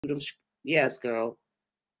Yes, girl.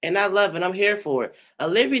 And I love it. I'm here for it.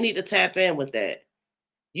 Olivia need to tap in with that.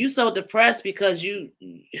 You so depressed because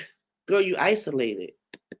girl, you isolated.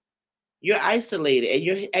 You're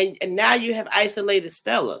isolated, and and now you have isolated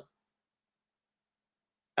Stella.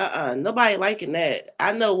 Nobody liking that.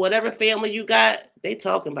 I know whatever family you got, they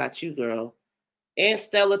talking about you, girl. And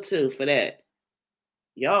Stella too, for that.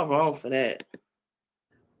 Y'all wrong for that.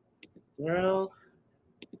 Girl.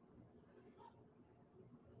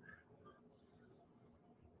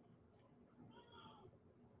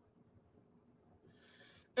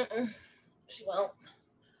 She won't.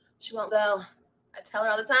 She won't go. I tell her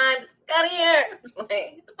all the time, get out of here. Like,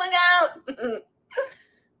 get the fuck out.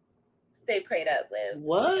 Stay prayed up, Liv.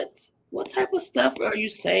 What? What type of stuff are you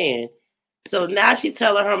saying? So now she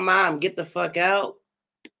telling her mom, get the fuck out.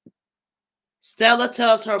 Stella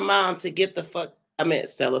tells her mom to get the fuck.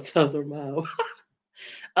 Stella tells her mom.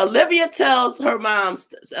 Olivia tells her mom.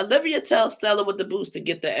 Olivia tells Stella with the boots to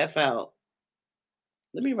get the F out.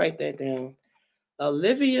 Let me write that down.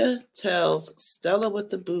 Olivia tells Stella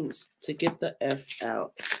with the boots to get the F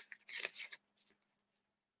out.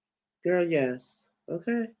 Girl, yes.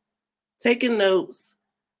 Okay. Taking notes.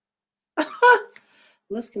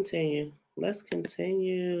 Let's continue. Let's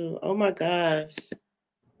continue. Oh my gosh.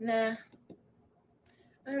 Nah. I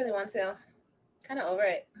don't really want to. Kind of over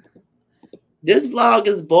it. This vlog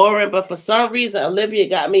is boring, but for some reason, Olivia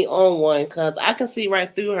got me on one because I can see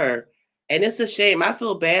right through her. And it's a shame. I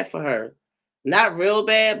feel bad for her. Not real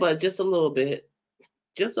bad, but just a little bit.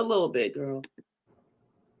 Just a little bit, girl.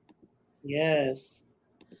 Yes.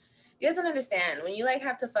 You guys don't understand. When you like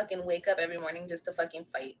have to fucking wake up every morning just to fucking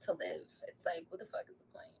fight to live, it's like, what the fuck is the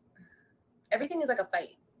point? Everything is like a fight.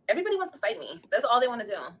 Everybody wants to fight me. That's all they want to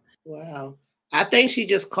do. Wow. I think she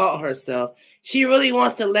just caught herself. She really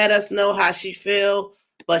wants to let us know how she feel,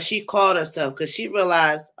 but she caught herself because she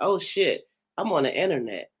realized, oh shit, I'm on the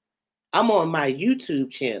internet. I'm on my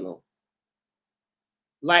YouTube channel.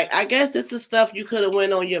 Like, I guess this is stuff you could have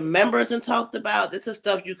went on your members and talked about. This is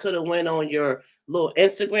stuff you could have went on your little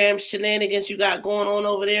Instagram shenanigans you got going on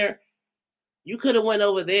over there. You could have went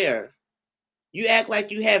over there. You act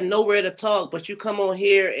like you have nowhere to talk, but you come on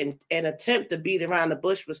here and attempt to beat around the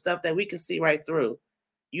bush with stuff that we can see right through.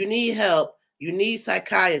 You need help. You need a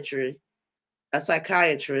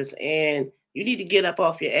psychiatrist, and you need to get up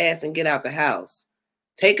off your ass and get out the house.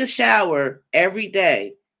 Take a shower every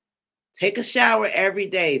day. Take a shower every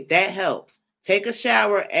day. That helps. Take a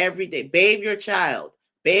shower every day. Bathe your child.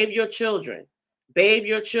 Bathe your children. Bathe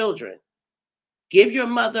your children. Give your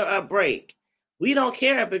mother a break. We don't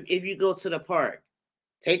care if you go to the park.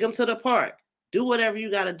 Take them to the park. Do whatever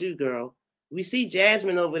you got to do, girl. We see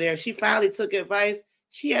Jasmine over there. She finally took advice.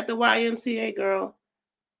 She at the YMCA, girl.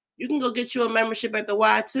 You can go get you a membership at the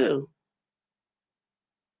Y too.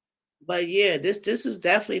 But yeah, this is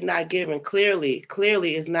definitely not given. Clearly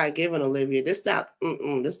it's not given, Olivia. This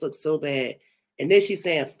looks so bad. And then she's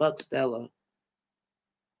saying, fuck Stella.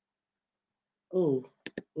 Ooh,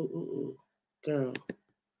 girl.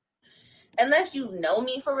 Unless you know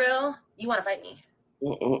me for real, you want to fight me.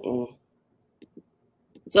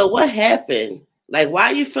 So what happened? Like, why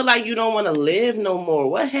you feel like you don't want to live no more?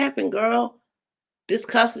 What happened, girl? This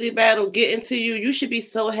custody battle getting to you. You should be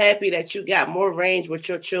so happy that you got more range with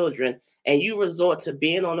your children and you resort to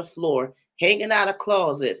being on the floor, hanging out of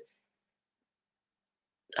closets.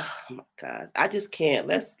 Oh my God. I just can't.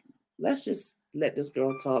 Let's just let this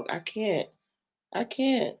girl talk. I can't.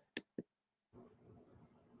 It's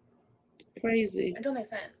crazy. It don't make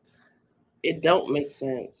sense. It don't make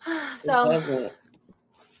sense. So it doesn't.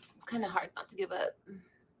 It's kind of hard not to give up.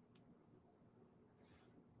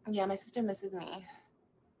 Yeah, my sister misses me.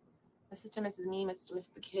 My sister misses me. My sister misses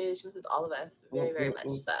the kids. She misses all of us very, very much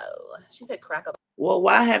so. She said crack up. Well,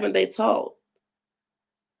 why haven't they talked?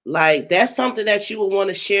 Like, that's something that you would want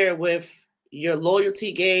to share with your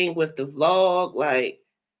loyalty game, with the vlog. Like,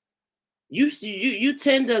 you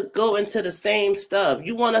tend to go into the same stuff.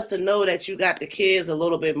 You want us to know that you got the kids a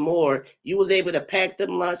little bit more. You was able to pack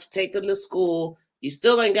them lunch, take them to school. You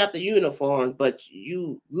still ain't got the uniforms, but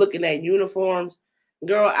you looking at uniforms.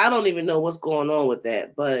 Girl, I don't even know what's going on with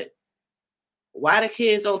that. But why the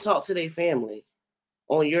kids don't talk to their family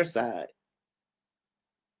on your side?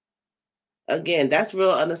 Again, that's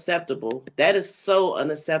real unacceptable. That is so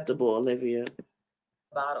unacceptable, Olivia.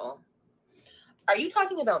 Bottle. Are you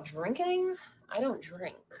talking about drinking? I don't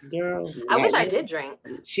drink. Girl, I wish I did drink.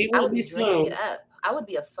 She will be drinking it up. I would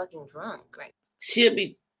be a fucking drunk. Right? She'll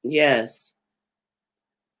be, yes.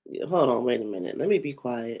 Hold on, wait a minute. Let me be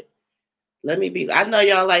quiet. I know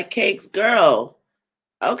y'all like cakes, girl.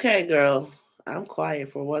 Okay, girl. I'm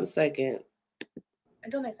quiet for 1 second. It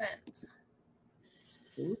don't make sense.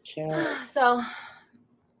 Ooh, child. So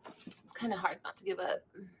it's kind of hard not to give up.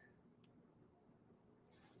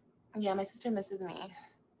 Yeah, my sister misses me.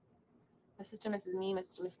 My sister misses me. My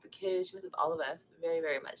sister misses the kids. She misses all of us very,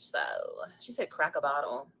 very much so. She said crack a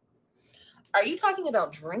bottle. Are you talking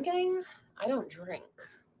about drinking? I don't drink.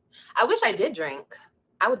 I wish I did drink.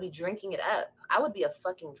 I would be drinking it up. I would be a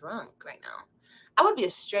fucking drunk right now. I would be a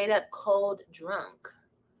straight up cold drunk.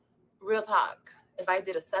 Real talk. If I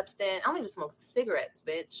did a substance, I don't even smoke cigarettes,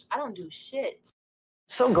 bitch. I don't do shit.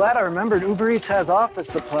 So glad I remembered Uber Eats has office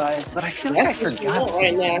supplies, but I feel like I That's what she forgot want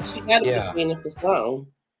right now. something. She gotta be Yeah. fiending for something.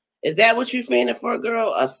 Is that what you fiending for,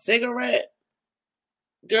 girl? A cigarette?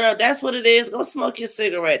 Girl, that's what it is. Go smoke your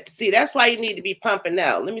cigarette. See, that's why you need to be pumping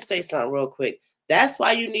out. Let me say something real quick. That's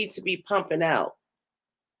why you need to be pumping out.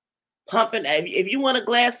 Pumping. If you want a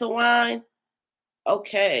glass of wine,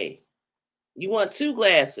 okay. You want 2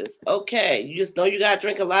 glasses, okay. You just know you gotta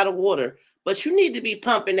drink a lot of water, but you need to be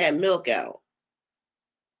pumping that milk out.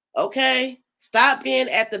 Okay? Stop being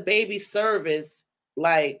at the baby service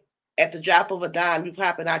like at the drop of a dime, you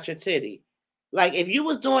popping out your titty. Like if you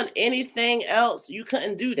was doing anything else, you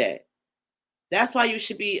couldn't do that. That's why you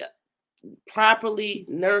should be properly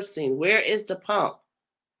nursing. Where is the pump?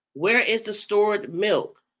 Where is the stored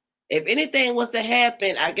milk? If anything was to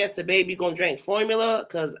happen, I guess the baby gonna drink formula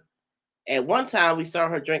because at one time we saw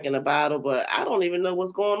her drinking a bottle, but I don't even know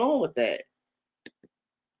what's going on with that.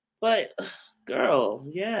 But girl,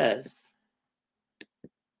 yes.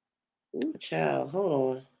 Ooh, child,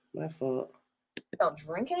 hold on. My fault. About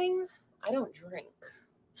drinking? I don't drink.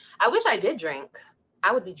 I wish I did drink.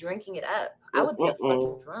 I would be drinking it up. I would be a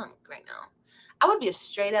fucking drunk right now. I would be a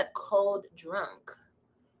straight up cold drunk.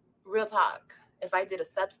 Real talk. If I did a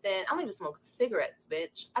substance, I don't even smoke cigarettes,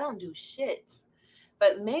 bitch. I don't do shit.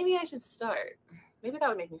 But maybe I should start. Maybe that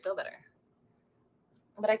would make me feel better.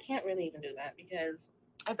 But I can't really even do that because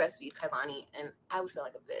I breastfeed Kailani and I would feel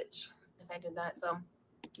like a bitch if I did that. So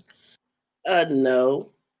no.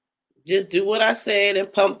 Just do what I said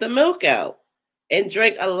and pump the milk out. And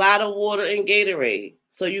drink a lot of water and Gatorade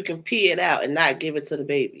so you can pee it out and not give it to the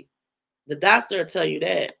baby. The doctor will tell you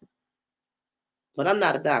that. But I'm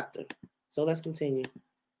not a doctor. So let's continue.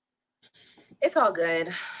 it's all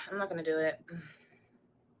good. I'm not going to do it.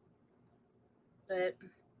 But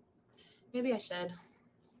maybe I should.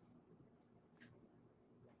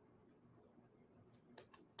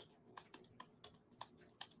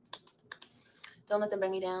 Don't let them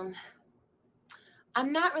bring me down.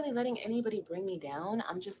 I'm not really letting anybody bring me down.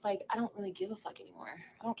 I'm just like, I don't really give a fuck anymore.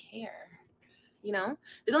 I don't care. You know,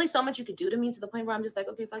 there's only so much you could do to me to the point where I'm just like,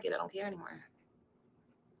 okay, fuck it. I don't care anymore.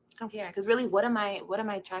 I don't care. Because really, what am I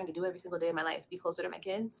trying to do every single day of my life? Be closer to my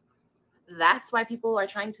kids? That's why people are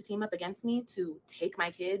trying to team up against me to take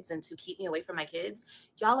my kids and to keep me away from my kids.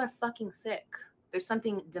 Y'all are fucking sick. There's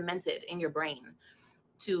something demented in your brain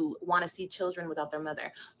to want to see children without their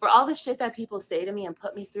mother. For all the shit that people say to me and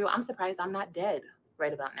put me through, I'm surprised I'm not dead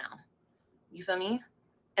right about now. You feel me?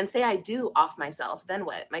 And say I do off myself, then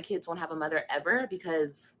what? My kids won't have a mother ever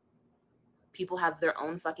because people have their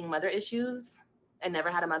own fucking mother issues and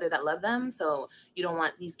never had a mother that loved them. So you don't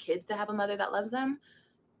want these kids to have a mother that loves them.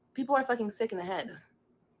 People are fucking sick in the head.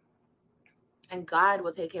 And God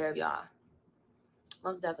will take care of y'all.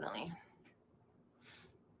 Most definitely.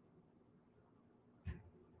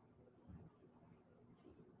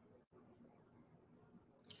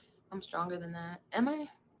 I'm stronger than that. Am I?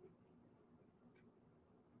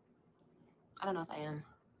 I don't know if I am.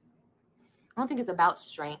 I don't think it's about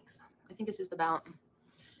strength. I think it's just about,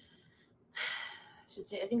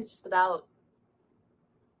 I think it's just about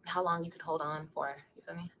how long you could hold on for. You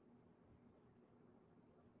feel me?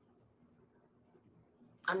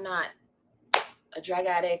 I'm not a drug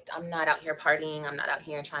addict. I'm not out here partying. I'm not out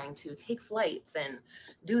here trying to take flights and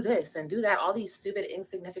do this and do that. All these stupid,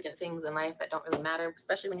 insignificant things in life that don't really matter,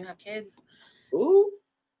 especially when you have kids. Ooh.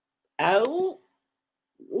 Ow.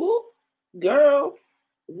 Ooh. Girl.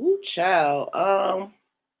 Ooh, child. I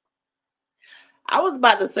was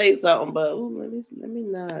about to say something, but ooh, let me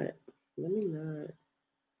not. Let me not.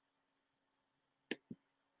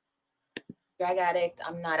 Drug addict.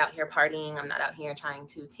 I'm not out here partying. I'm not out here trying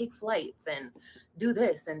to take flights and do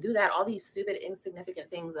this and do that. All these stupid, insignificant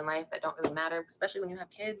things in life that don't really matter, especially when you have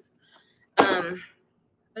kids.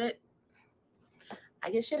 But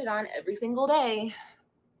I get shitted on every single day.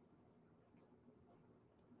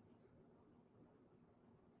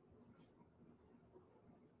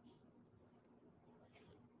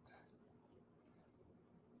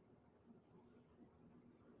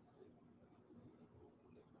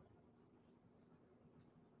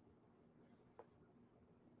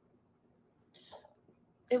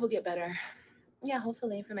 It will get better. Yeah,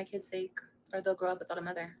 hopefully for my kids' sake, or they'll grow up without a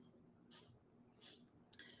mother.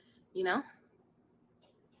 You know?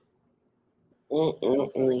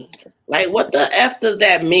 Hopefully. Like, what the F does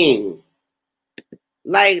that mean?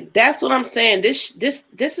 Like, that's what I'm saying. This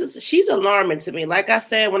is, she's alarming to me. Like I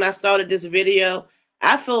said when I started this video,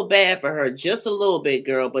 I feel bad for her just a little bit,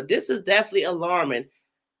 girl, but this is definitely alarming.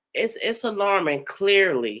 It's alarming.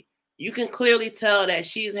 Clearly, you can clearly tell that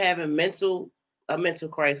she's having a mental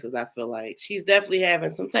crisis. I feel like she's definitely having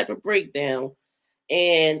some type of breakdown.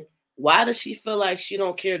 And why does she feel like she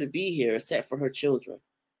don't care to be here except for her children?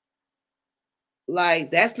 Like,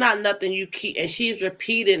 that's not nothing you keep. And she's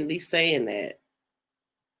repeatedly saying that.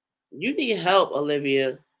 You need help,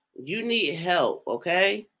 Olivia. You need help,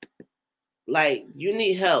 okay? Like, you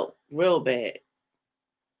need help real bad.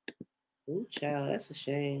 Ooh, child, that's a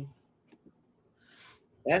shame.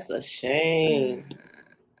 That's a shame.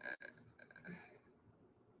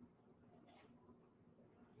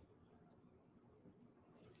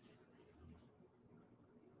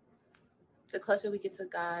 The closer we get to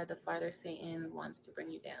God, the farther Satan wants to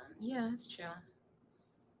bring you down. Yeah, it's true.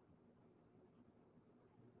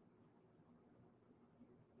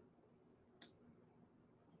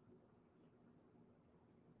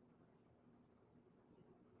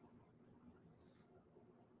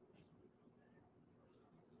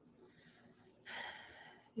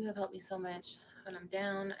 You have helped me so much. When I'm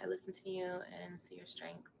down, I listen to you and see your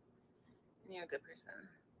strength. And you're a good person.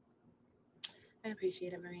 I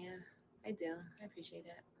appreciate it, Maria. I do. I appreciate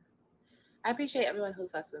it. I appreciate everyone who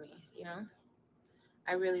fucks with me, you know?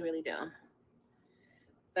 I really, really do.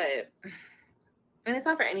 But, and it's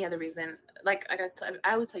not for any other reason. Like, I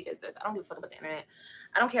always tell you guys this. I don't give a fuck about the internet.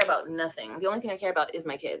 I don't care about nothing. The only thing I care about is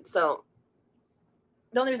my kids. So,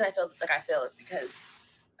 the only reason I feel like I feel is because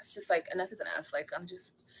it's just like, enough is enough. Like, I'm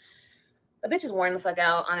just, a bitch is worn the fuck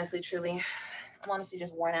out, honestly, truly. I'm honestly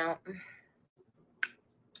just worn out.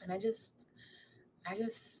 And I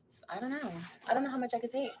don't know. I don't know how much I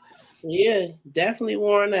could take. Yeah, definitely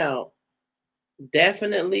worn out.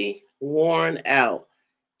 Definitely worn out.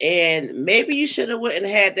 And maybe you should have went and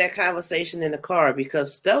had that conversation in the car,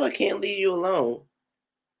 because Stella can't leave you alone.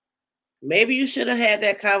 Maybe you should have had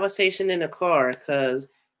that conversation in the car, because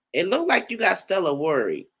it looked like you got Stella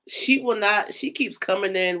worried. She will not, she keeps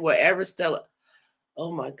coming in wherever Stella,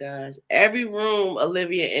 oh my gosh, every room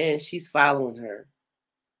Olivia in, she's following her.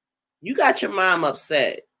 You got your mom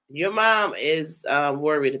upset. Your mom is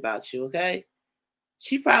worried about you, okay?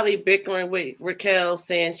 She probably bickering with Raquel,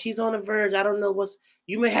 saying she's on the verge. I don't know what's,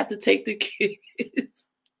 you may have to take the kids.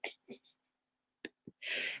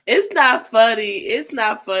 It's not funny. It's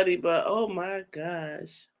not funny, but oh my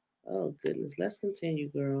gosh. Oh goodness. Let's continue,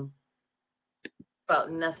 girl.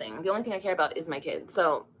 About nothing. The only thing I care about is my kids.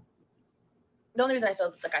 So the only reason I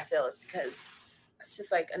feel like I feel is because it's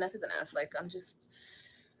just like, enough is enough. Like, I'm just,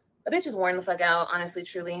 a bitch is worn the fuck out, honestly,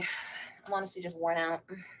 truly. I'm honestly just worn out.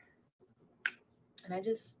 And I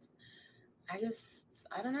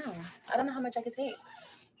don't know. I don't know how much I could take.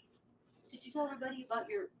 Did you tell everybody about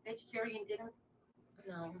your vegetarian dinner?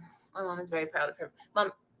 No. My mom is very proud of her.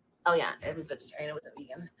 Mom, oh yeah, it was vegetarian. It wasn't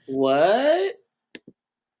vegan. What?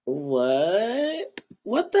 What?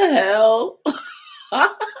 What the hell?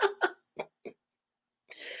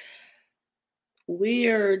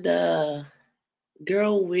 Weird.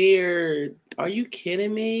 Girl, weird. Are you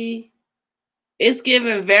kidding me? It's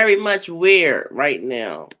giving very much weird right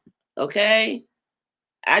now. Okay?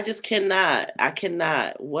 I just cannot. I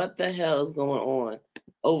cannot. What the hell is going on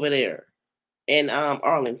over there in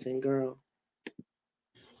Arlington, girl?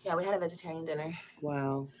 Yeah, we had a vegetarian dinner.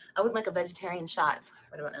 Wow. I would like a vegetarian shot.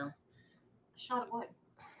 I don't know. A shot of what?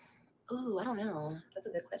 Ooh, I don't know. That's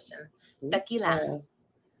a good question. Ooh. Tequila.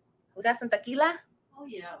 We got some tequila? Oh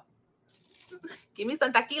yeah. Give me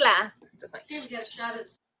some tequila. Just like, Here we got a shot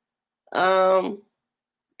of.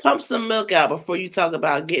 Pump some milk out before you talk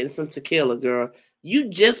about getting some tequila, girl. You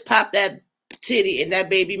just popped that titty in that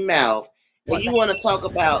baby mouth, and you want to talk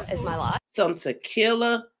about some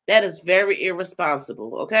tequila? That is very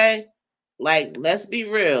irresponsible, okay? Like, let's be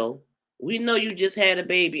real. We know you just had a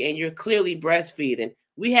baby and you're clearly breastfeeding.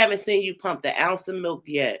 We haven't seen you pump the ounce of milk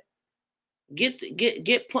yet.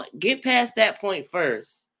 Get past that point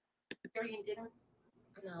first. Dinner?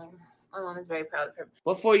 No, my mom is very proud of her.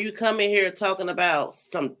 Before you come in here talking about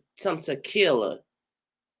some tequila.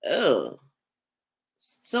 Ugh.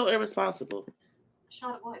 So irresponsible. A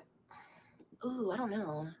shot of what? Ooh, I don't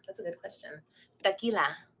know. That's a good question. Tequila.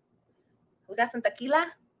 We got some tequila?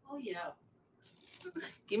 Oh yeah.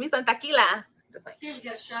 Give me some tequila. Just like, Here we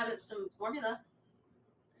got a shot of some formula.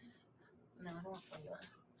 no, I don't want formula.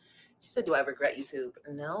 She said, do I regret YouTube?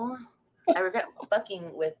 No. I regret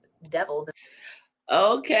fucking with devils.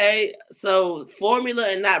 Okay, so formula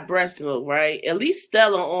and not breast milk, right? At least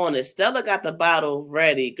Stella on it. Stella got the bottle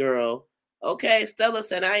ready, girl. Okay, Stella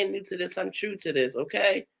said, I ain't new to this. I'm true to this,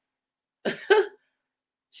 okay?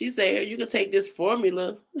 She said, here, you can take this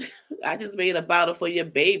formula. I just made a bottle for your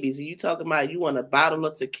babies. And you talking about you want a bottle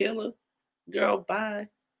of tequila? Girl, bye.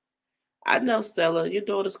 I know, Stella. Your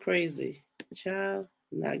daughter's crazy. Child,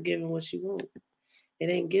 not giving what you want. It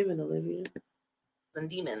ain't giving, Olivia. And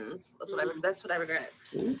demons. That's what I regret.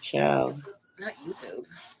 Child. Not YouTube.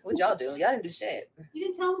 What'd y'all do? Y'all didn't do shit. You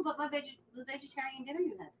didn't tell me about the vegetarian dinner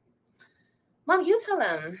you had. Mom, you tell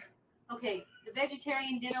them. Okay, the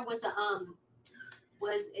vegetarian dinner was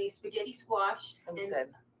a spaghetti squash. It was good.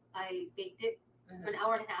 I baked it an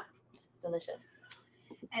hour and a half. Delicious.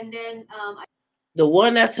 And then the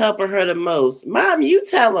one that's helping her the most. Mom, you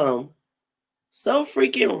tell them. So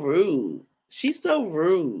freaking rude. She's so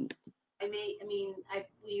rude. We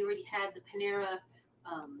already had the Panera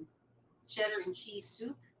cheddar and cheese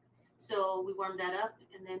soup. So we warmed that up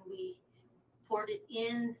and then we poured it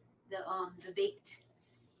in the baked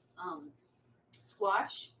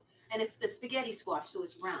squash. And it's the spaghetti squash, so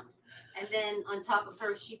it's round. And then on top of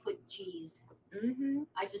her, she put cheese. Mm-hmm.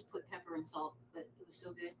 I just put pepper and salt, but it was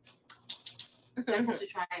so good. You guys have to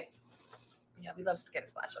try it. Yeah, we love spaghetti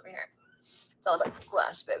squash over here. It's all about the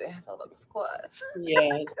squash, baby. It's all about the squash.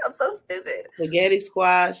 Yes. I'm so stupid. Spaghetti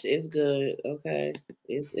squash is good. Okay.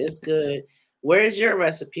 It's good. Where's your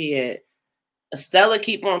recipe at? Stella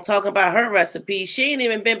keep on talking about her recipe. She ain't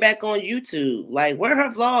even been back on YouTube. Like, where her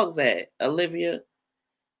vlogs at, Olivia?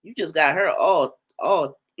 You just got her all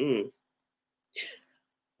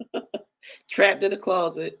trapped in the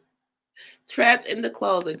closet. Trapped in the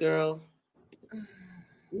closet, girl.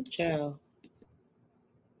 Child.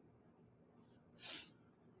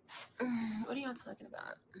 What are y'all talking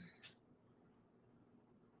about?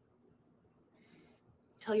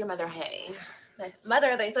 Tell your mother, hey.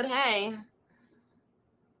 Mother, they said, hey.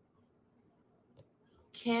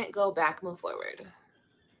 Can't go back, move forward.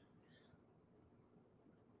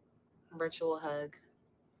 Virtual hug.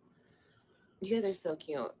 You guys are so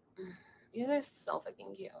cute. You guys are so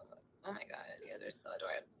fucking cute. Oh my god, you guys are so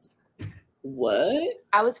adorable. What?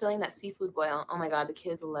 I was feeling that seafood boil. Oh my god, the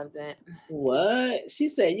kids loved it. What? She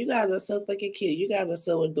said, you guys are so fucking cute. You guys are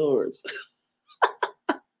so adorable.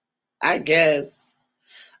 I guess.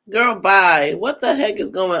 Girl, bye. What the heck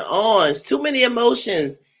is going on? It's too many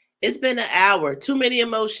emotions. It's been an hour. Too many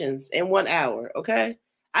emotions in 1 hour, okay?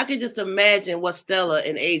 I can just imagine what Stella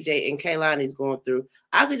and AJ and Kaylani's going through.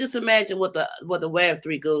 I can just imagine what the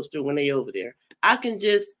Web3 goes through when they over there. I can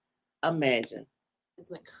just imagine. It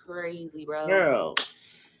went crazy, bro. Girl.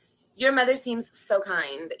 Your mother seems so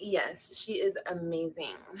kind. Yes, she is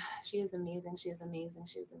amazing. She is amazing. She is amazing.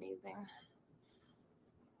 She is amazing.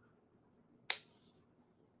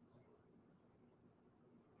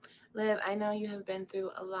 Liv, I know you have been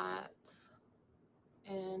through a lot.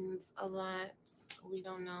 And a lot we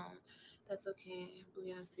don't know. That's okay. But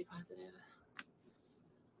we gotta stay positive.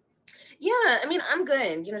 Yeah, I mean, I'm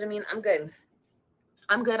good. You know what I mean? I'm good.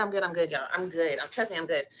 I'm good, y'all. I'm good. Trust me, I'm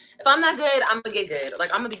good. If I'm not good, I'm gonna get good.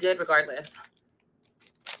 Like, I'm gonna be good regardless.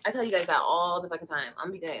 I tell you guys that all the fucking time. I'm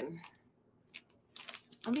gonna be good.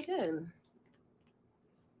 I'm gonna be good.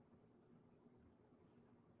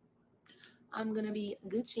 I'm gonna be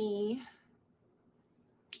Gucci.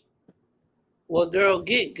 Well, girl,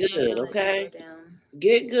 get good, okay?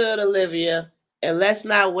 Get good, Olivia. And let's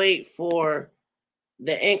not wait for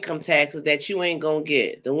the income taxes that you ain't gonna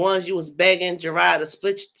get. The ones you was begging Jerrod to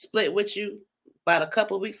split with you about a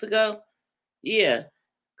couple of weeks ago. Yeah.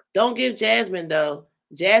 Don't give Jasmine, though.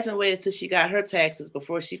 Jasmine waited till she got her taxes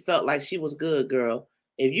before she felt like she was good, girl.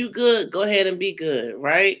 If you good, go ahead and be good,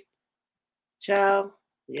 right? Child?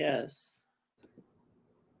 Yes.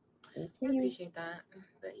 Okay. I appreciate that.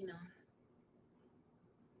 But, you know.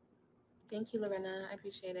 Thank you, Lorena. I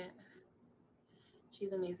appreciate it.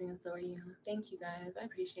 She's amazing, and so are you. Thank you, guys. I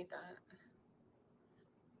appreciate that.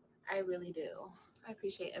 I really do. I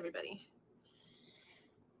appreciate everybody.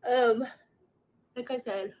 Like I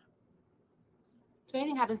said, if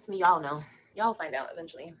anything happens to me, y'all know. Y'all find out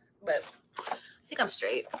eventually. But I think I'm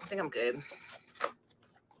straight. I think I'm good.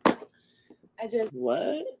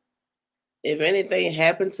 What? If anything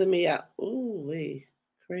happened to me, wait,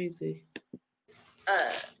 crazy.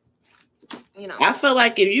 You know, I feel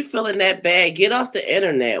like if you feeling that bad, get off the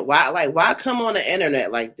internet. Why come on the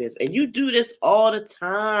internet like this? And you do this all the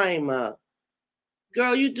time.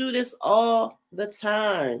 Girl, you do this all the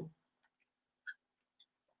time.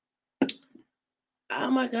 Oh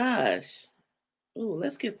my gosh. Ooh,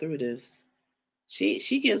 let's get through this.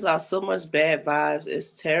 She gives off so much bad vibes.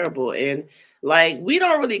 It's terrible. And like we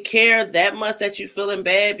don't really care that much that you feeling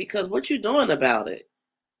bad because what you doing about it?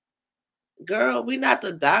 Girl, we not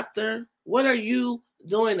the doctor. What are you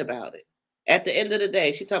doing about it? At the end of the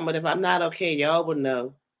day, she's talking about if I'm not okay, y'all will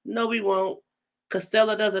know. No, we won't.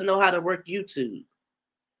 Costello doesn't know how to work YouTube.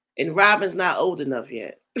 And Robin's not old enough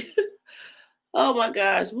yet. Oh my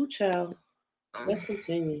gosh, woo child. Let's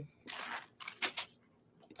continue.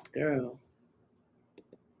 Girl.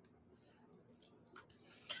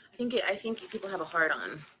 I think people have a hard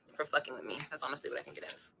on for fucking with me. That's honestly what I think it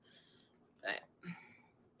is. But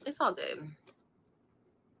it's all good.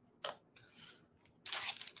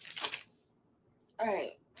 All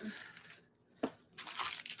right.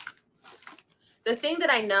 The thing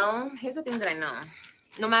that I know, here's the thing that I know.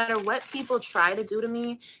 No matter what people try to do to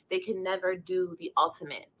me, they can never do the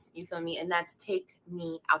ultimate. You feel me? And that's take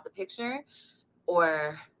me out the picture,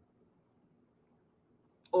 or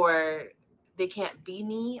they can't be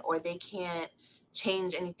me, or they can't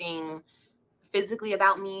change anything physically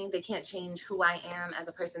about me. They can't change who I am as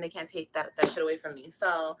a person. They can't take that shit away from me.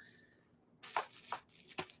 So,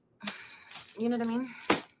 you know what I mean?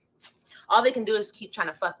 All they can do is keep trying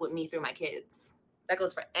to fuck with me through my kids. That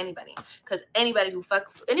goes for anybody. Because anybody who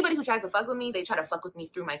tries to fuck with me, they try to fuck with me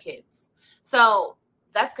through my kids. So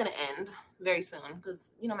that's going to end very soon.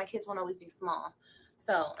 Because, you know, my kids won't always be small.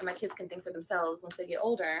 So, and my kids can think for themselves once they get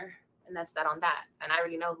older. And that's that on that. And I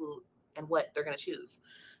already know who and what they're going to choose.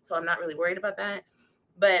 So I'm not really worried about that.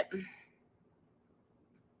 But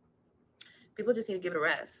people just need to give it a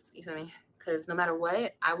rest. You feel me? Because no matter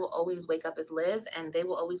what, I will always wake up as Liv, and they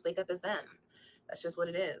will always wake up as them. That's just what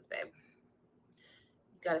it is, babe.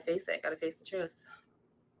 You gotta face it. Gotta face the truth.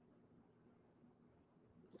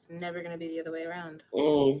 It's never gonna be the other way around.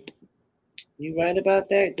 You right about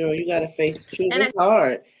that, girl. You gotta face the truth. And it's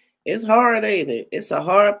hard. It's hard, ain't it? It's a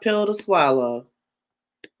hard pill to swallow.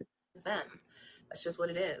 It's them. That's just what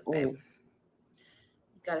it is, babe.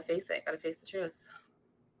 You gotta face it. Gotta face the truth.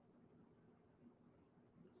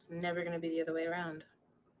 It's never gonna be the other way around.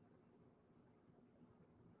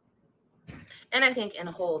 And I think in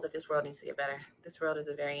a whole that this world needs to get better. This world is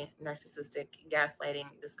a very narcissistic, gaslighting,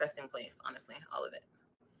 disgusting place, honestly, all of it.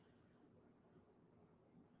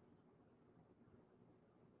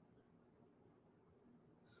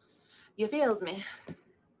 You feels me?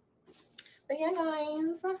 But yeah,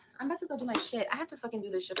 guys, I'm about to go do my shit. I have to fucking do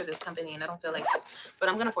this shit for this company, and I don't feel like it. But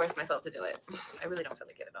I'm going to force myself to do it. I really don't feel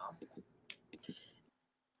like it at all.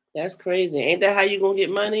 That's crazy. Ain't that how you going to get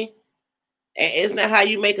money? Isn't that how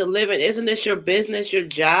you make a living? Isn't this your business, your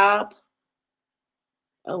job?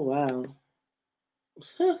 Oh, wow.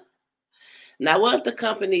 Huh. Now, what if the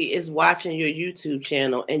company is watching your YouTube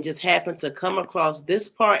channel and just happen to come across this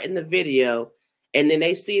part in the video, and then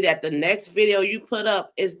they see that the next video you put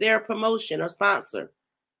up is their promotion or sponsor?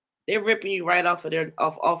 They're ripping you right off of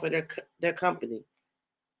their company.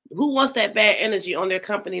 Who wants that bad energy on their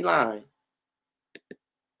company line?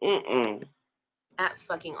 At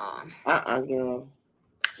fucking all. Girl.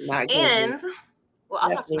 Not and giving. Well,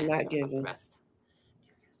 I'll talk to my not about the rest.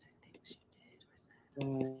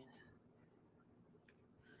 You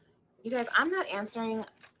guys, I'm not answering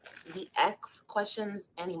the ex questions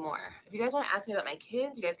anymore. If you guys want to ask me about my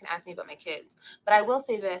kids, you guys can ask me about my kids. But I will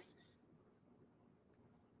say this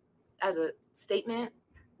as a statement.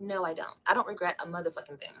 No, I don't. I don't regret a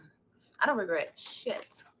motherfucking thing. I don't regret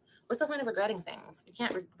shit. What's the point of regretting things? You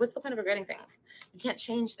can't. What's the point of regretting things? You can't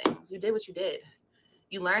change things. You did what you did.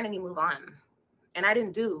 You learn and you move on. And I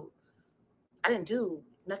didn't do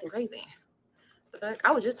nothing crazy. The fuck?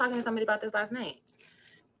 I was just talking to somebody about this last night.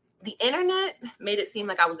 The internet made it seem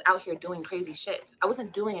like I was out here doing crazy shit. I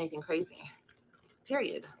wasn't doing anything crazy.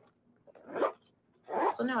 Period.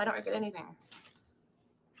 So no, I don't regret anything.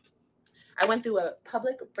 I went through a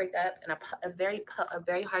public breakup and a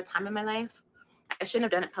very hard time in my life. I shouldn't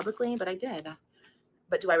have done it publicly, but I did.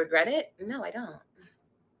 But do I regret it? No, I don't.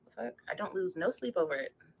 Fuck, I don't lose no sleep over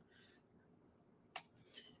it.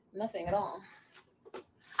 Nothing at all.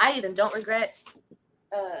 I even don't regret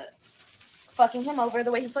fucking him over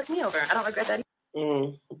the way he fucked me over. I don't regret that.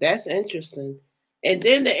 That's interesting. And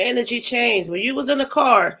then the energy changed. When you was in the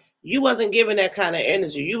car, you wasn't giving that kind of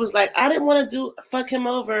energy. You was like, I didn't want to fuck him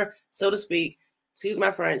over, so to speak. Excuse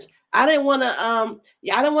my French. I didn't want to I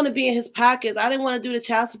didn't want to be in his pockets. I didn't want to do the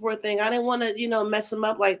child support thing. I didn't want to, mess him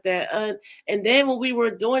up like that. And then when we were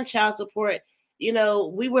doing child support,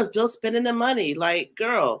 we were still spending the money. Like,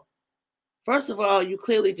 girl, first of all, you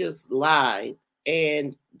clearly just lied.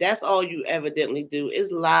 And that's all you evidently do is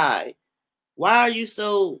lie. Why are you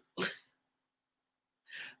so...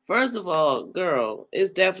 First of all, girl,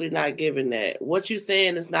 it's definitely not giving that. What you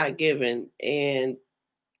saying is not giving, and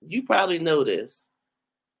you probably know this.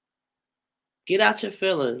 Get out your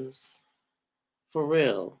feelings. For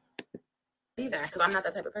real. Either, because I'm not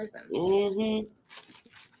that type of person.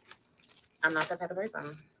 I'm not that type of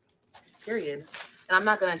person. Period. And I'm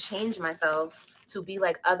not going to change myself to be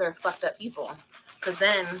like other fucked up people. Because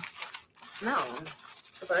then, no.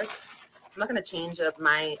 I'm not going to change up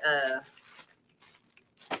my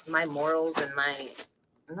my morals and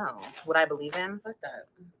what I believe in. Fuck that.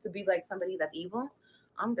 To be like somebody that's evil,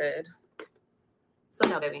 I'm good. So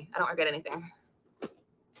no, baby, I don't regret anything.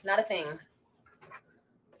 Not a thing.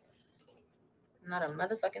 Not a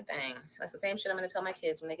motherfucking thing. That's the same shit I'm going to tell my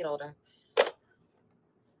kids when they get older.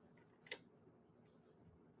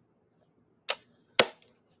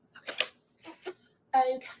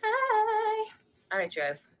 Okay. All right, you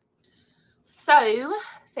guys. So,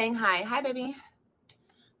 saying hi. Hi, baby.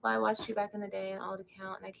 Well, I watched you back in the day on old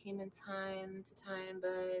account, and I came in time to time,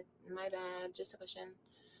 but my bad. Just a question.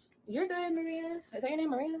 You're good, Maria. Is that your name,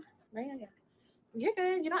 Maria? Maria, yeah. You're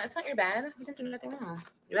good. It's not your bad. You didn't do nothing wrong.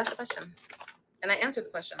 You asked the question. And I answered the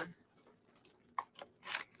question.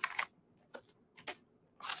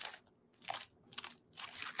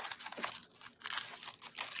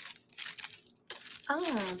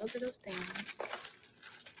 Oh, those are those things.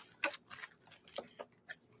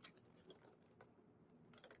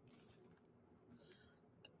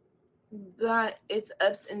 Got its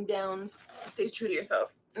ups and downs. Stay true to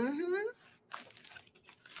yourself.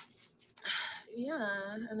 Yeah,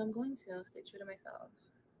 and I'm going to stay true to myself.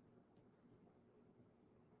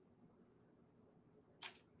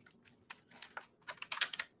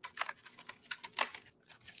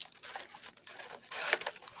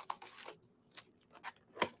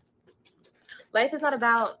 Life is not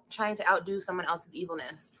about trying to outdo someone else's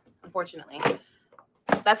evilness, unfortunately.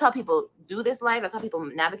 That's how people do this life. That's how people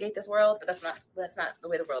navigate this world, but that's not the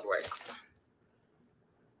way the world works.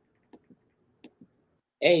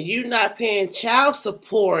 And you not paying child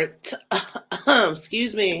support.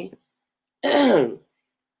 Excuse me. You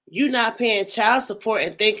not paying child support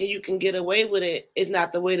and thinking you can get away with it is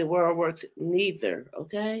not the way the world works neither,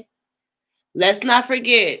 okay? Let's not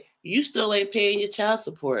forget, you still ain't paying your child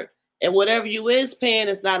support. And whatever you is paying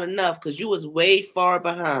is not enough because you was way far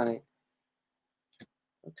behind.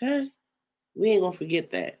 Okay? We ain't going to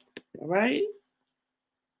forget that. All right?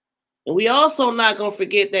 And we also not going to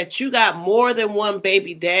forget that you got more than one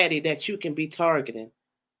baby daddy that you can be targeting.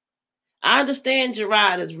 I understand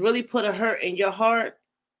Jerrod has really put a hurt in your heart,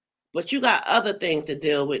 but you got other things to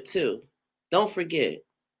deal with too. Don't forget.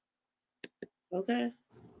 Okay?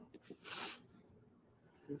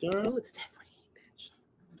 Girl. Oh, it's 10:48, bitch.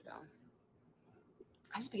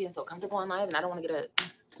 I just be getting so comfortable on live and I don't want to get up.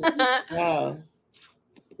 Wow.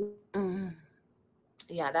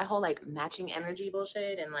 Yeah, that whole like matching energy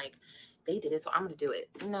bullshit and like they did it, so I'm gonna do it.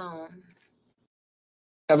 No.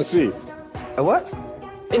 Have a seat. A what?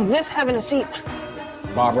 Is this having a seat?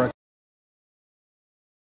 Barbara.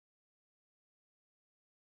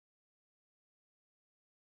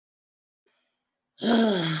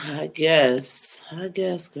 I guess,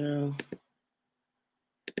 girl.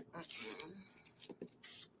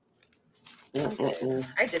 I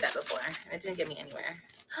did that before. It didn't get me anywhere.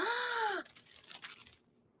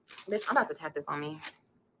 Bitch, I'm about to tap this on me.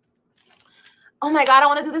 Oh my God, I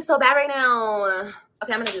want to do this so bad right now.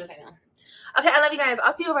 Okay, I'm going to do this right now. Okay, I love you guys.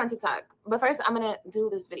 I'll see you over on TikTok. But first, I'm going to do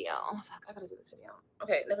this video. Oh, fuck, I got to do this video.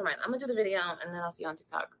 Okay, never mind. I'm going to do the video, and then I'll see you on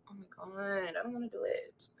TikTok. Oh my God, I don't want to do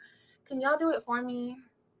it. Can y'all do it for me?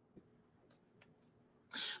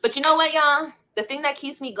 But you know what, y'all? The thing that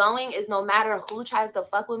keeps me going is no matter who tries to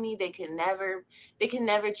fuck with me, they can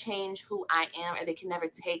never change who I am, or they can never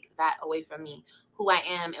take that away from me, who I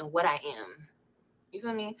am and what I am. You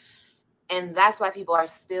feel me? And that's why people are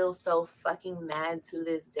still so fucking mad to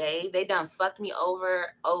this day. They done fucked me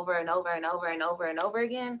over and over and over and over and over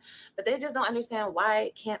again. But they just don't understand,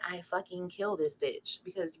 why can't I fucking kill this bitch?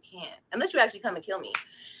 Because you can't. Unless you actually come and kill me.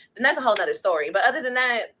 Then that's a whole nother story. But other than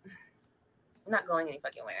that, I'm not going any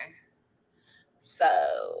fucking where. So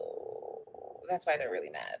that's why they're really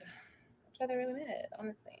mad. That's why they're really mad,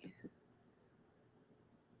 honestly.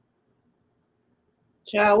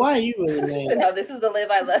 Child, why are you really mad? No, this is the live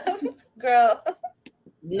I love, girl.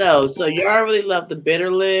 No, so y'all really love the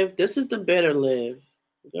bitter live? This is the bitter live,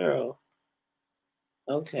 girl.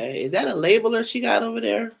 Okay, is that a labeler she got over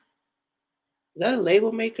there? Is that a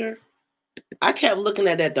label maker? I kept looking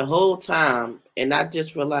at that the whole time, and I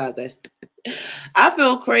just realized that. I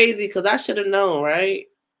feel crazy because I should have known, right?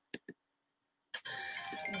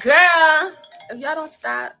 Girl, if y'all don't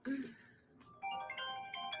stop.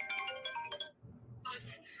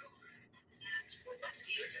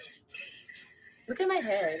 Look at my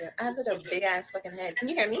head. I have such a big ass fucking head. Can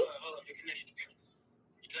you hear me?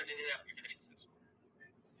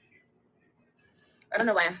 I don't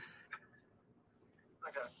know why.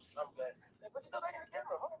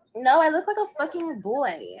 No, I look like a fucking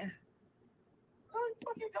boy.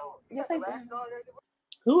 Yes, I do.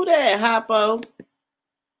 Who that, Hoppo?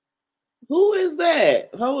 Who is that?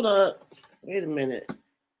 Hold up. Wait a minute.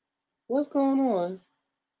 What's going on?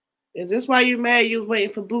 Is this why you mad? You was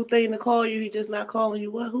waiting for Boo Thing to call you. He just not calling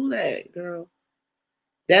you. What? Who that, girl?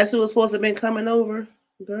 That's who was supposed to have been coming over,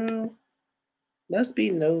 girl. Let's be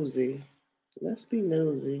nosy. Let's be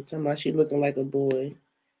nosy. Talking about she looking like a boy.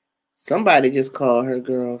 Somebody just called her,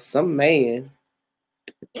 girl. Some man.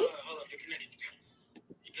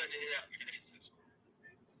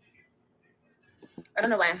 I don't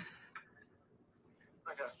know why.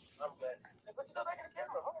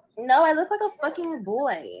 No, I look like a fucking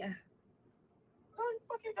boy.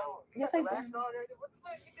 Yes, I do.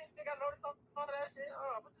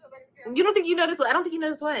 You don't think you noticed what? I don't think you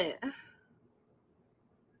noticed what?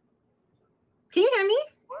 Can you hear me?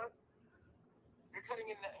 What? You're cutting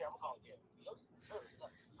in that. Here, I'm calling you.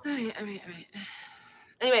 All right.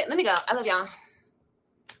 Anyway, let me go. I love y'all.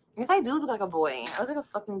 Yes, I do look like a boy. I look like a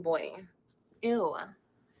fucking boy. Ew.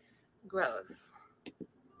 Gross.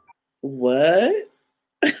 What?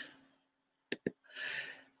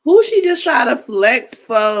 Who she just try to flex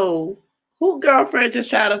for? Who girlfriend just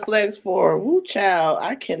try to flex for? Who child?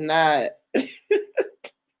 I cannot.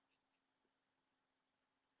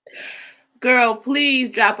 Girl, please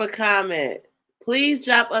drop a comment. Please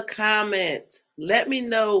drop a comment. Let me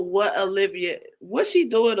know what what's she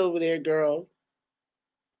doing over there, girl?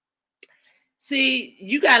 See,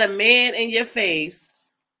 you got a man in your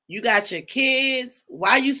face. You got your kids.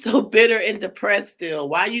 Why you so bitter and depressed still?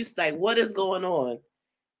 Why you like, what is going on?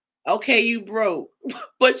 Okay, you broke,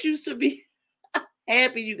 but you should be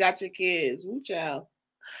happy you got your kids. Woo child.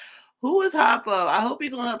 Who is Hoppo? I hope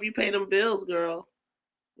he's gonna help you pay them bills, girl.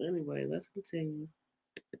 Anyway, let's continue.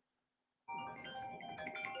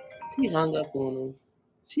 She hung up on him.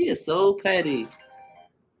 She is so petty.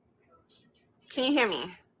 Can you hear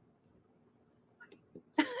me?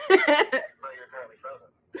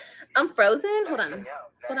 I'm frozen? Hold on.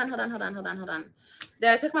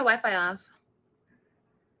 There, I took my Wi-Fi off.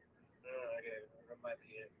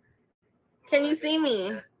 Can you see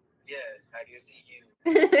me? Yes, I can see you.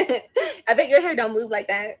 I bet your hair don't move like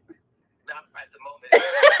that. Not at the moment.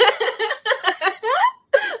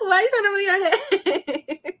 Why are you trying to move your hair?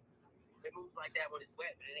 It moves like that when it's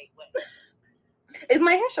wet, but it ain't wet. Is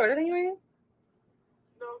my hair shorter than yours?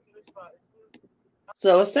 No, it's fine.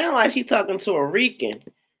 So it sounds like she's talking to a Rican.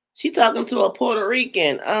 She talking to a Puerto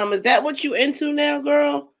Rican. Is that what you into now,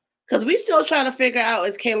 girl? Because we still trying to figure out,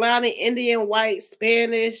 is Kaylani Indian, white,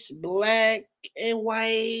 Spanish, black, and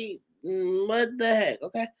white? What the heck?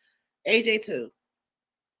 Okay. AJ too.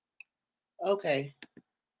 Okay.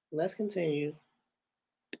 Let's continue.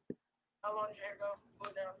 How long does your hair go? Pull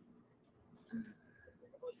it down.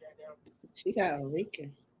 Pull it down. She got a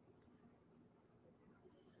Rican.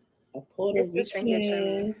 A Puerto Rican.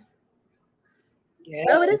 Yeah.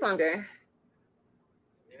 Oh, it is longer.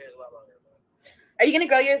 Your hair's a lot longer. Are you gonna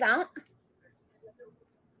grow yours out?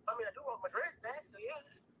 I mean, I do want my dreads back, so yeah.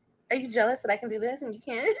 Are you jealous that I can do this and you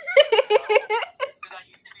can't? Because I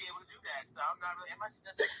used to be able to do that, so I'm not really. And my shit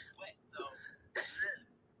doesn't sweat, so.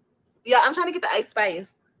 Yeah, I'm trying to get the Ice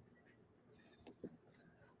Spice.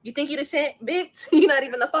 You think you the shit, bitch? You're not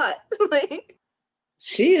even the pot. Like,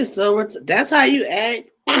 she is so. That's how you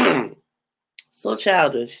act. So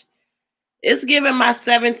childish. It's giving my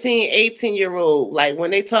 17, 18-year-old, like when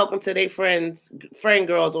they talking to their friend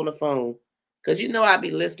girls on the phone. Because you know I be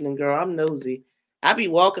listening, girl. I'm nosy. I be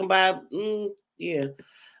walking by. Yeah.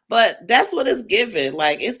 But that's what it's giving.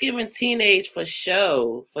 Like, it's giving teenage for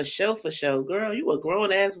show. For show. Girl, you a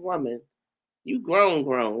grown-ass woman. You grown.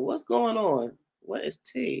 What's going on? What is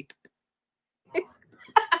tea?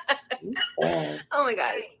 oh my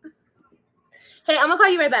gosh. Hey, I'm going to call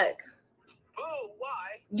you right back. Oh,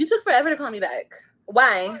 why? You took forever to call me back.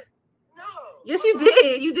 Why? What? No. Yes, you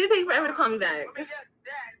did. You did take forever to call me back. I mean, that's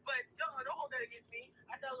that, but don't hold that against me.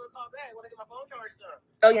 I thought I was going to call back when I get my phone charged up.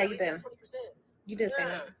 Oh, yeah, you did. 20%. You did say Yeah,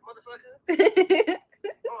 that. motherfucker.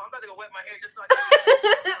 Oh, I'm about to go wet my hair just so I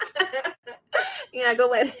can. Yeah, go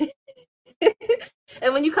wet.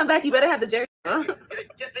 And when you come back, you better have the jerry. Huh?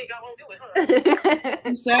 Just think I won't do it, huh?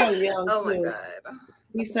 He sounds young. Oh my too. god.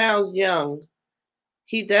 He sounds young.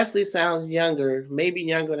 He definitely sounds younger, maybe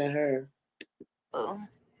younger than her. Oh.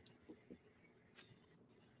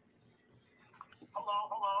 Hold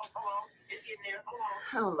on. It's getting there. Hold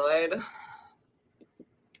on. Oh Lord.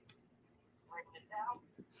 Bring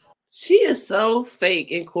She is so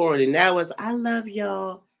fake and corny. Now it's I love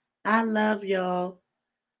y'all. I love y'all.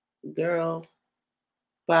 Girl.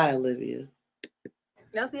 Bye, Olivia.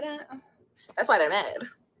 Y'all see that? That's why they're mad.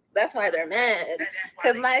 That's why they're mad.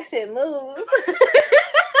 Because my shit moves.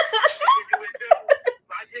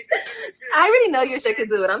 I already know your shit can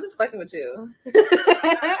do it. I'm just fucking with you. He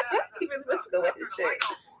really wants to go with his shit.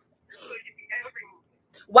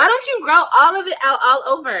 Why don't you grow all of it out all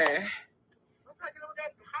over?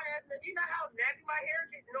 You know how nappy my hair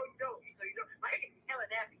is? No, you don't. So you don't. My hair is hella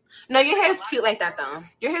nappy. No, your hair is cute like that, though.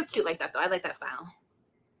 Your hair is cute like that, though. I like that style.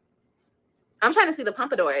 I'm trying to see the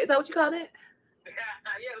pompadour. Is that what you called it?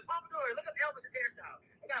 Yeah, the pompadour. Look up Elvis's hairstyle.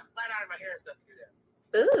 I got flat iron in my hair and stuff to do that.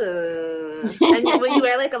 Ooh. And will you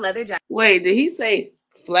wear like a leather jacket? Wait, did he say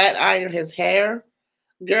flat iron his hair?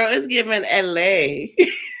 Girl, it's giving LA.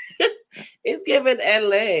 It's giving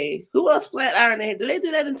LA. Who else flat iron their hair? Do they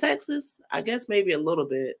do that in Texas? I guess maybe a little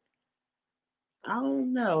bit. I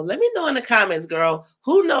don't know. Let me know in the comments, girl.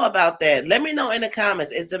 Who know about that? Let me know in the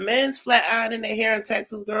comments. Is the men's flat ironing their hair in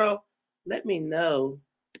Texas, girl? Let me know.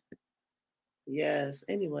 Yes.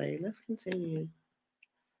 Anyway, let's continue.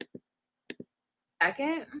 Jacket?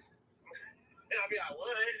 I mean, I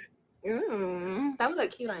would. That would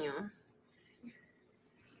look cute on you.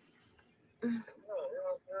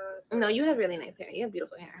 No, you have really nice hair. You have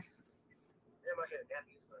beautiful hair. Yeah, my hair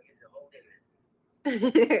nappy as fuck. It's a whole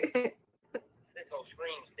nigga. This whole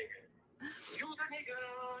screams nigga. You the nigga.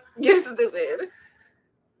 You're stupid.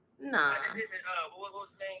 Nah. What was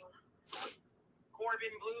his name?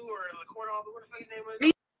 Corbin Blue or Cordon Blue? What the fuck his name was?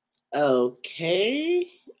 Okay.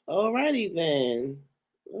 Alrighty then.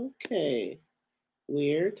 Okay.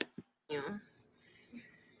 Weird. Yeah.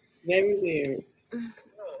 Very weird.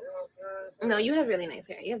 No, you have really nice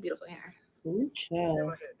hair. You have beautiful hair. Ooh,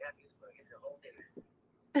 child.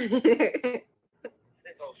 This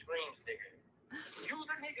whole screams nigga. You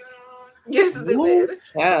the nigga. You're stupid. Ooh,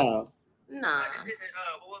 child. Nah.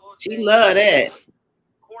 She love that.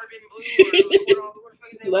 Corbin Blue or Cordon Blue? What the fuck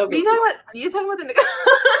his name was? Love it. You talking about the nigga?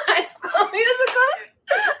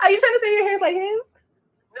 Are you trying to say your hair's like his?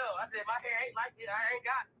 No, I said my hair ain't like it. I ain't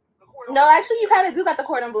got the cordon. No, actually, you kind of do got the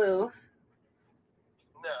cordon bleu.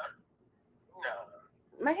 No.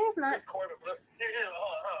 My hair's not. It's Corbin Blue.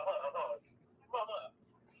 Mama.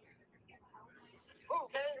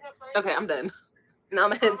 Okay, I'm done. Now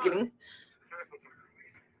my head's getting.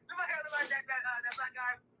 Does my hair look like that black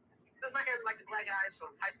guy? Does my hair look like the black guys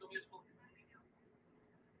from High School Musical?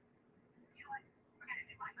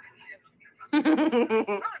 I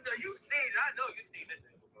know you've seen this.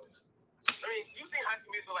 I mean, you've seen High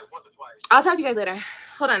School Musical like once or twice. I'll talk to you guys later.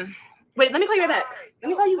 Hold on. Wait, let me call you right back. Let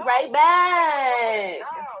me call you right back.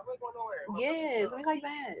 Yes, let me call you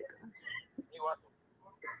back.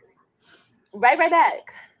 Right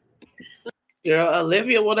back. Girl,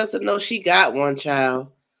 Olivia want us to know she got one,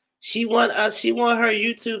 child. She want her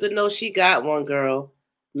YouTube to know she got one, girl.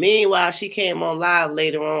 Meanwhile, she came on live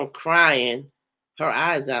later on crying her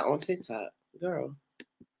eyes out on TikTok. Girl.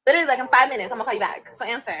 Literally like in 5 minutes, I'm gonna call you back. So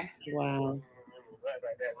answer. Wow.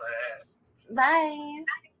 Bye.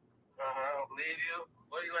 I don't believe you.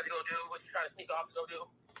 What do you want to go do? What you trying to sneak off to go do?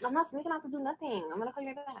 I'm not sneaking out to do nothing. I'm gonna call you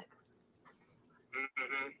right back.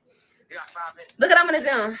 You got 5 minutes. Look what I'm gonna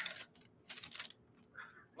do.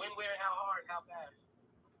 When, where, how hard, how fast?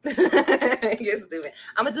 You're stupid.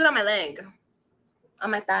 I'm gonna do it on my leg. On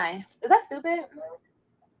my thigh. Is that stupid?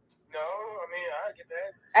 No, I mean, I get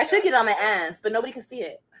that. I should get it on my ass, but nobody can see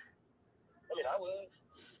it. I mean, I would.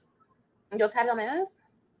 You'll tat it on my ass?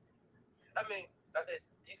 I mean, I said,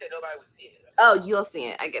 you said nobody would see it. Oh, you'll see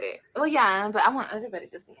it. I get it. Well, yeah, but I want everybody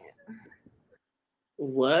to see it.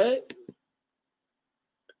 What?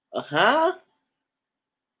 Uh-huh.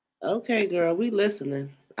 Okay, girl, we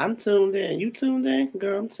listening. I'm tuned in. You tuned in?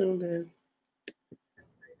 Girl, I'm tuned in.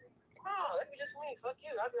 Oh, let me just me. Fuck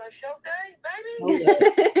you. I'll be like, show day,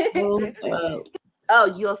 baby. Hold up. Oh,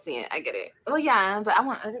 you'll see it. I get it. Well, yeah, but I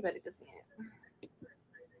want everybody to see it.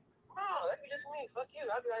 Oh, let me just me. Fuck you.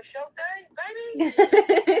 I'll be like, show day, baby.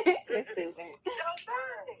 You're stupid. Show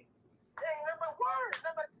day. Hey, number words,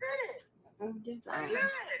 number sentence.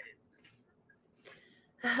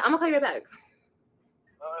 I'm gonna call you right back.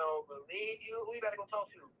 I don't believe you. Who you better go talk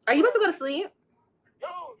to? Are you about to go to sleep? Yo,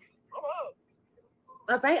 I'm up.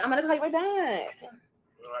 All right, I'm gonna call you right back.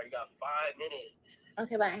 All right, you got 5 minutes.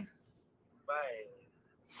 Okay, bye. Bye.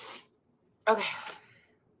 Okay.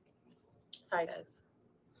 Sorry, guys.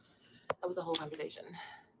 That was a whole conversation.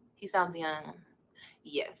 He sounds young.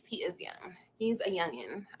 Yes, he is young. He's a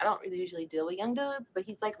youngin'. I don't really usually deal with young dudes, but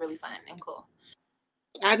he's like really fun and cool.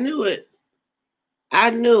 I knew it. I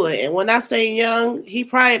knew it. And when I say young, he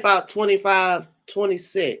probably about 25,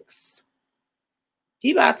 26.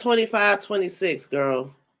 He about 25, 26,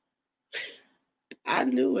 girl. I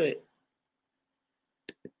knew it.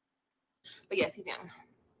 But yes, he's young.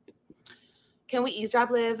 Can we eavesdrop,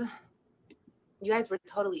 Liv? You guys were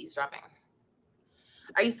totally eavesdropping.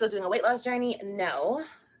 Are you still doing a weight loss journey? No,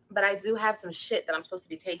 but I do have some shit that I'm supposed to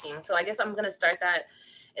be taking. So I guess I'm going to start that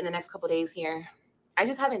in the next couple days here. I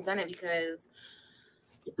just haven't done it because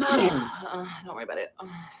don't worry about it.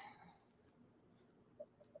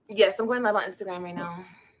 Yes, I'm going live on Instagram right now.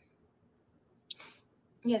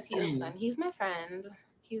 Yes, he is fun. He's my friend.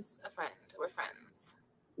 He's a friend. We're friends.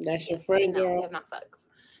 That's your friend, girl? No, we have not fucked.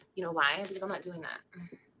 You know why? Because I'm not doing that.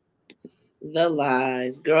 The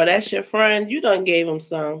lies. Girl, that's your friend. You done gave him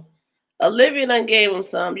some. Olivia done gave him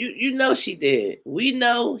some. You know she did. We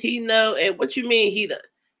know, he know. And what you mean he done?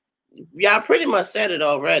 Y'all pretty much said it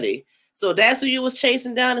already. So that's who you was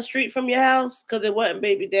chasing down the street from your house? Because it wasn't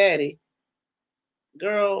baby daddy.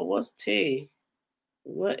 Girl, what's tea?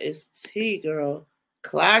 What is tea, girl?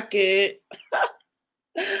 Clock it.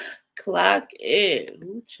 Clock it.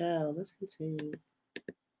 Ooh, child. Let's continue.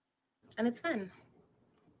 And it's fun.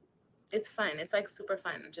 It's fun. It's like super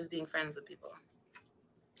fun just being friends with people.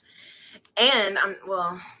 And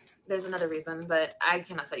well, there's another reason, but I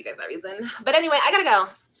cannot tell you guys that reason. But anyway, I gotta go.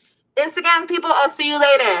 Instagram people, I'll see you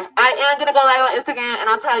later. I am gonna go live on Instagram and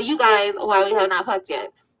I'll tell you guys why we have not fucked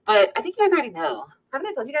yet. But I think you guys already know. Haven't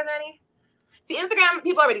I told you guys already? See, Instagram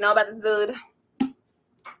people already know about this dude.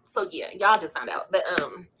 So yeah, y'all just found out. But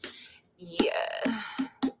yeah.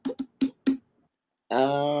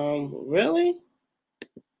 Really?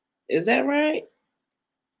 Is that right?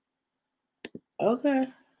 Okay.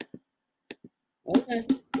 Okay.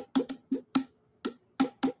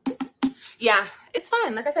 Yeah, it's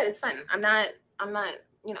fun. Like I said, it's fun. I'm not,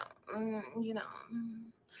 you know,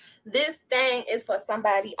 this thing is for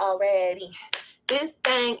somebody already. This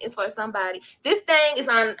thing is for somebody. This thing is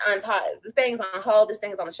on pause. This thing is on hold. This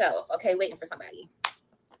thing is on the shelf. Okay, waiting for somebody.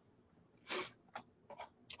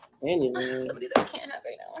 Anyway. Somebody that I can't have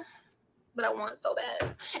right now. But I want so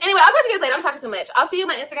bad. Anyway, I'll talk to you guys later. I'm talking too much. I'll see you on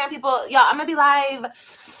my Instagram, people. Y'all, I'm going to be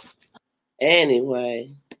live.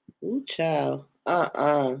 Anyway. Ooh, child.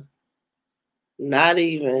 Not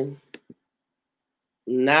even.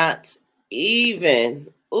 Not even.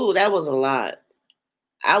 Ooh, that was a lot.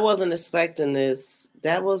 I wasn't expecting this.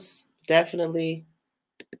 That was definitely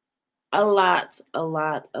a lot,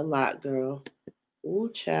 girl.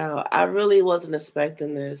 Ooh, child. I really wasn't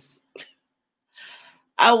expecting this.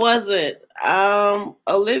 I wasn't.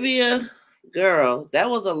 Olivia, girl, that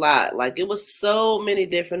was a lot. Like, it was so many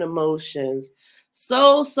different emotions.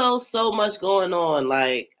 So much going on.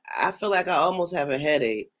 Like, I feel like I almost have a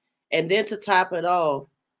headache. And then to top it off,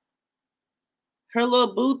 her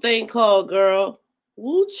little boo thing called, girl.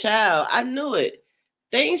 Woo, child. I knew it.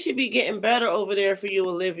 Things should be getting better over there for you,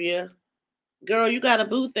 Olivia. Girl, you got a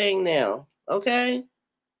boo thing now. Okay?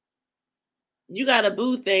 You got a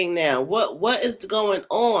boo thing now. What is going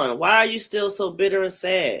on? Why are you still so bitter and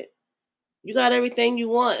sad? You got everything you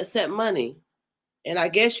want except money. And I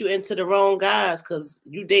guess you into the wrong guys because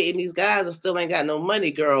you dating these guys and still ain't got no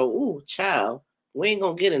money, girl. Ooh, child. We ain't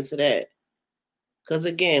going to get into that. Because,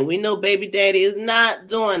 again, we know baby daddy is not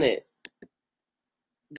doing it.